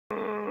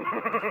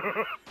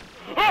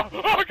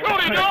Oh,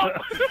 Cody, no!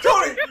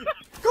 Cody!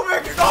 Come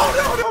back here!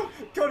 No!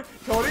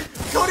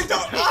 Cody,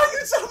 don't! Ah, you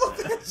son of a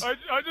bitch! I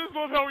just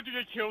love how when you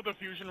get killed with a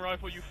fusion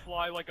rifle, you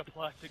fly like a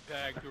plastic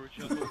bag through a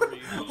jungle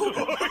breeze.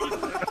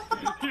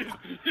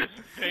 Just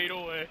fade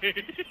away.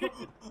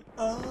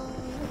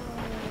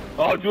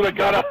 Oh, dude, I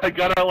got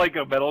a like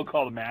a medal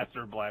called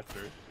Master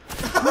Blaster.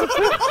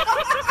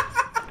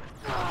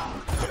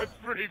 That's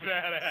pretty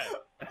badass.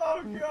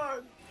 Oh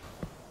god!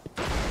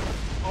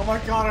 Oh my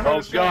god, I heard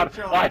a shot.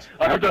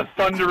 I heard the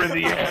thunder in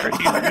the air.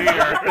 He's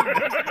near.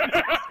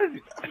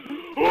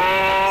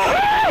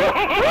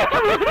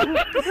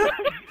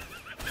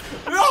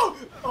 No!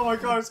 Oh my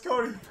god, it's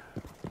Cody.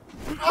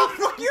 Oh,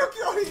 fuck you,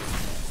 Cody!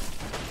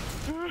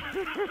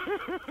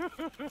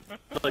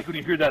 Like when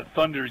you hear that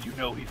thunder, you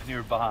know he's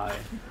nearby.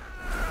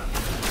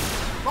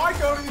 Bye,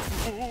 Cody!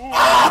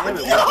 Ah,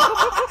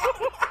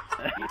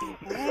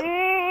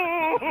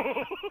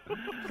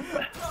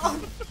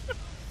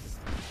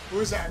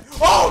 Who's that?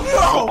 Oh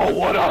no! Oh,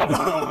 what up?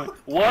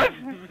 What?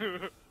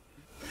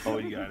 Oh,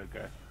 you got it,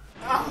 okay.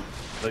 Ah.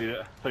 So you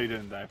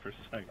didn't die for a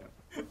second.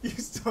 You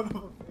son of a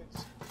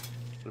bitch.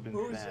 Would've been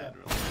Who is sad, that?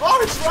 really. Oh,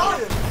 it's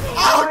Ryan!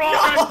 Oh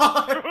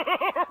god!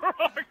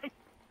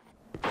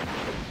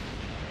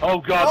 Oh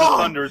god, the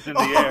thunder's in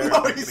the air.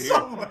 No, he's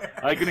somewhere.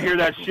 I can hear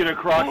that shit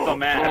across the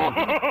map.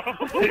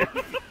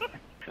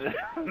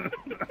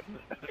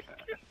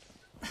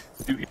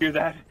 Do you hear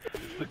that?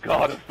 It's the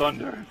god of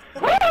thunder.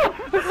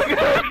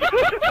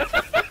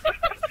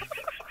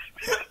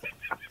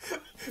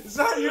 Is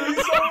that you,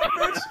 you son of a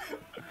bitch?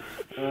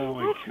 Oh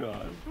my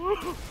god.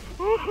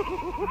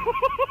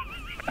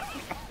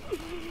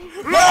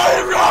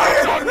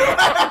 Ryan!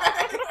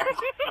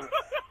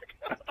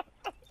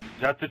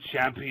 That's the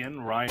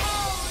champion, Ryan.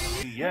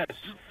 Yes.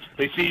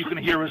 They say you can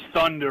hear his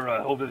thunder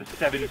over the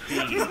 7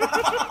 seas.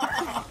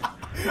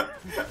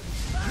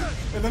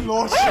 And then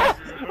Lord Shack.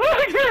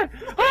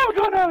 Oh, I'm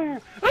going out of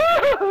here.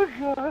 Oh,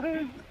 God.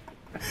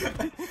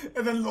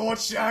 And then Lord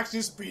Shack's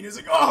just being is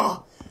like,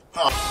 oh!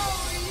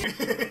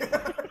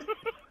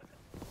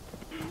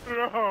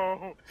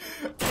 No!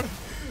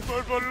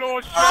 But the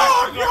Lord Shack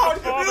Oh, is like a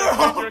God,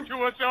 father figure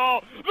to us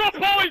all! The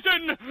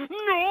poison! No!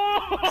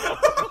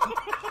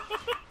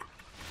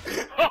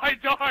 I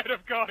died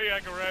of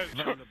cardiac arrest.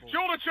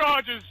 Shoulder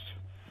charge is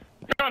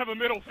kind of a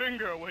middle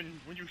finger when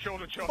you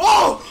shoulder charge.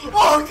 Oh!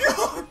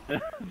 Oh,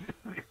 God!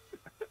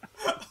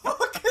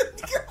 Oh,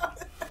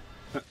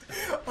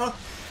 God!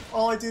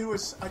 All I did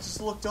was, I just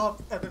looked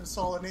up and then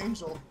saw an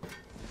angel.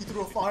 He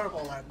threw a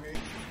fireball at me.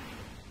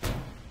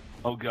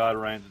 Oh god,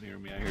 Ryan's near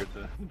me. I hear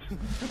the.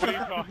 What are you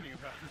talking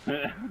about?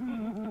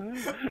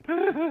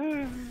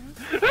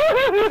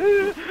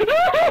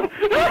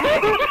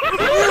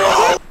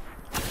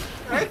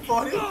 Hey,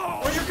 buddy,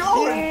 where you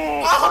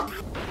going? Oh.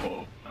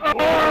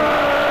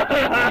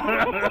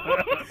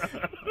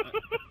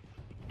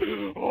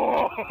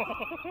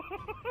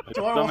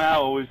 Somehow I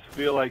always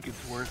feel like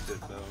it's worth it,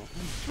 though.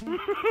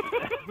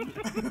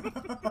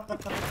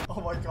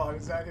 Oh my god,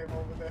 is that him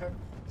over there?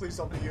 Please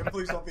don't be him,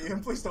 please don't be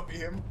him, please don't be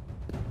him.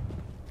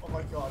 Oh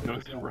my god. No,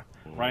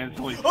 Ryan's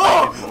only.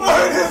 Oh!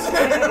 It is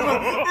him!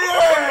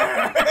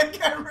 Yeah!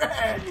 Get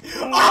wrecked!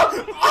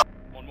 Oh!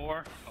 One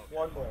more? Okay.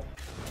 One more.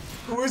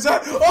 Who is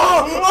that?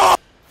 Oh!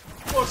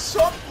 What's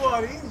up,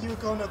 buddy? You're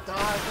gonna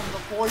die from the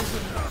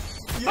poison.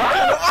 You're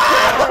gonna...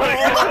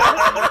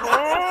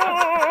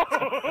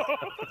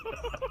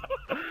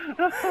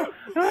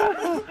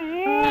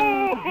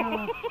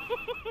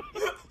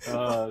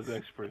 That's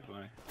actually pretty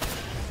funny.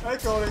 Hey,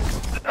 Cody.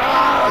 Oh,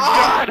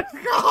 God!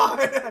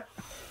 God!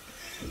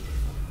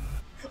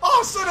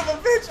 Oh, son of a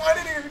bitch! I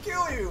didn't even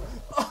kill you!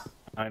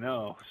 I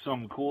know.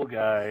 Some cool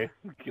guy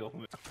killed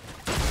me.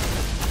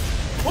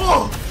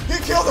 Oh! He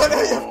killed that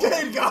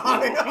AFK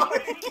guy!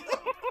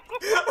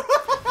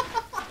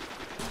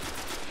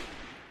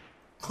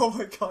 Oh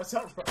my god, is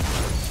that right?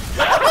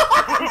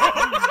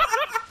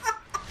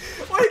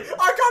 Wait,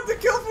 I got the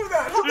kill for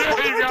that! How the hell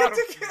did I get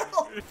the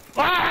kill?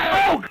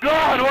 Oh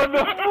god, what the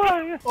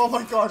fuck? Oh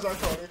my gosh, I'm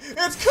Cody.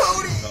 It's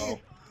Cody! No.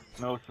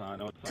 No, it's not.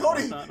 No, it's not.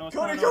 Cody! No, it's not. No, it's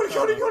Cody, not. Cody, No,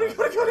 Cody, it's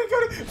Cody, not. Cody, Cody,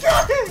 Cody, Cody!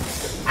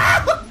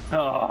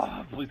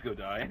 Oh, please go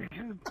die.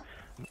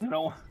 I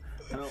don't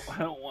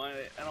want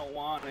it. I don't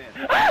want it.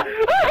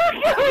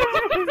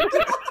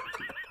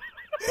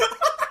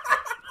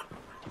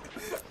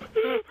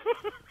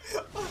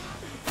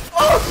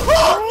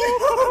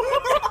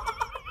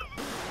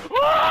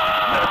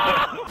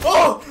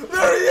 Oh,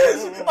 there he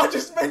is! I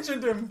just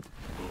mentioned him!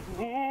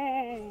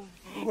 Oh,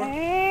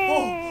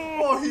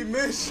 he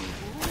missed!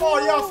 Oh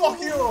yeah, fuck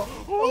you! Oh,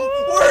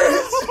 where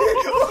is he?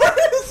 Where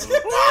is he?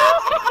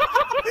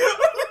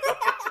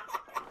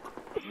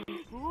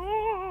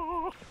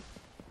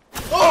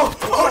 Oh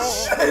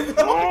shit!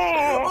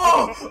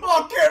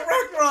 Oh, get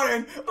wrecked,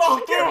 Ryan!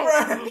 Oh, get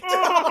wrecked!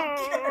 Oh,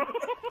 get wrecked.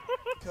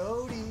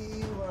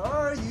 Cody, where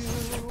are you?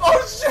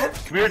 Oh shit!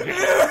 Come here, dude.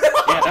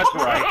 Yeah, that's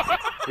right.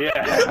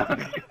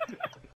 Yeah.